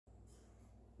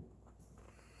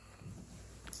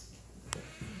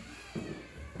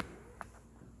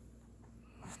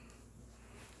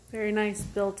Very nice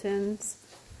built-ins.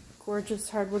 Gorgeous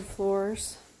hardwood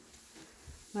floors.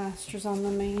 Masters on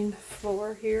the main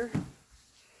floor here.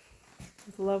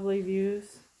 With lovely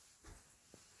views.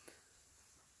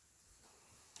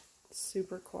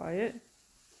 Super quiet.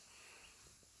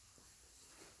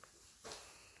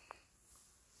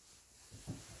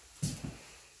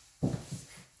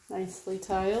 Nicely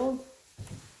tiled.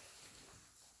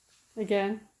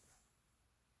 Again,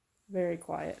 very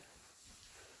quiet.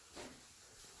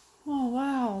 Oh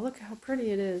wow, look how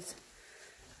pretty it is.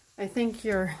 I think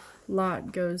your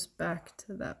lot goes back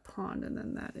to that pond and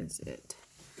then that is it.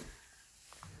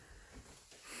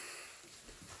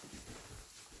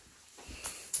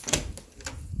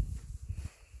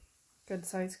 Good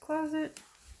sized closet.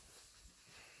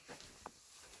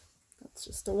 That's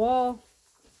just a wall.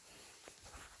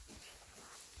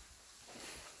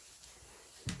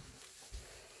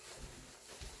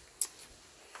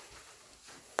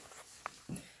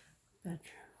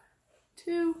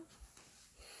 Bedroom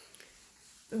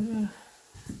 2.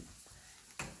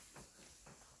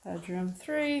 Bedroom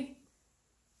 3.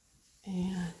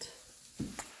 And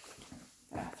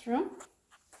bathroom.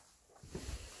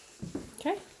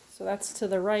 Okay, so that's to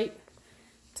the right.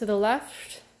 To the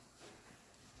left,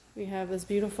 we have this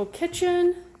beautiful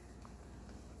kitchen.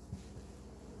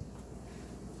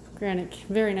 Granite,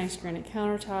 very nice granite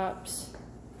countertops.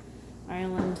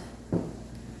 Island.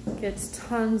 Gets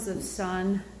tons of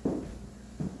sun.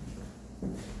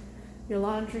 Your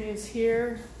laundry is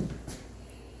here,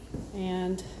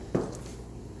 and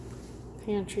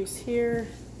pantry's here,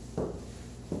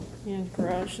 and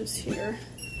garage is here.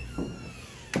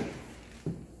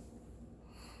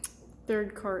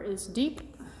 Third car is deep,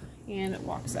 and it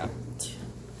walks out.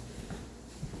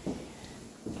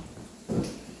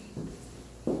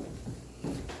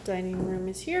 Dining room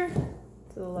is here,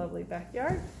 to the lovely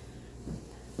backyard.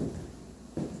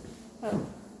 Oh,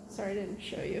 sorry, I didn't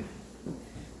show you.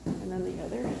 And then the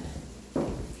other.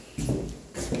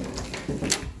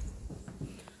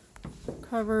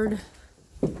 Covered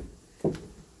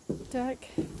deck.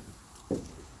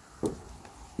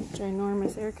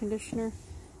 Ginormous air conditioner.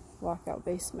 Walkout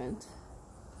basement.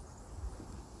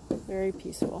 Very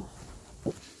peaceful.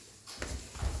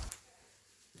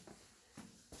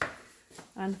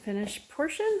 Unfinished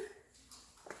portion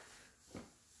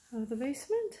of the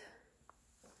basement.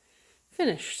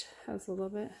 Finished. Has a little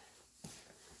bit.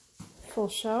 Full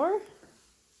shower.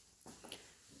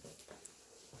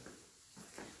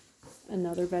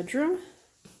 Another bedroom.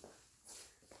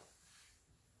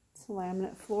 It's a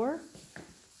laminate floor.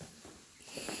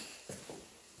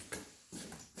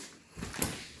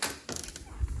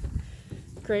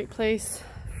 Great place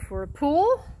for a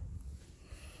pool.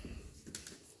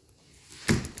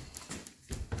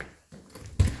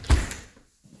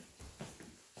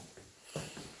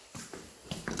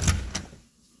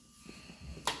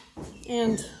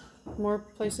 And more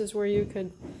places where you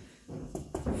could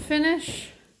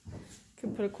finish. You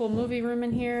could put a cool movie room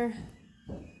in here,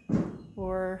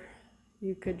 or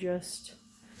you could just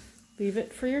leave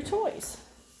it for your toys.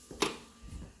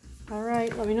 All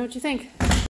right, let me know what you think.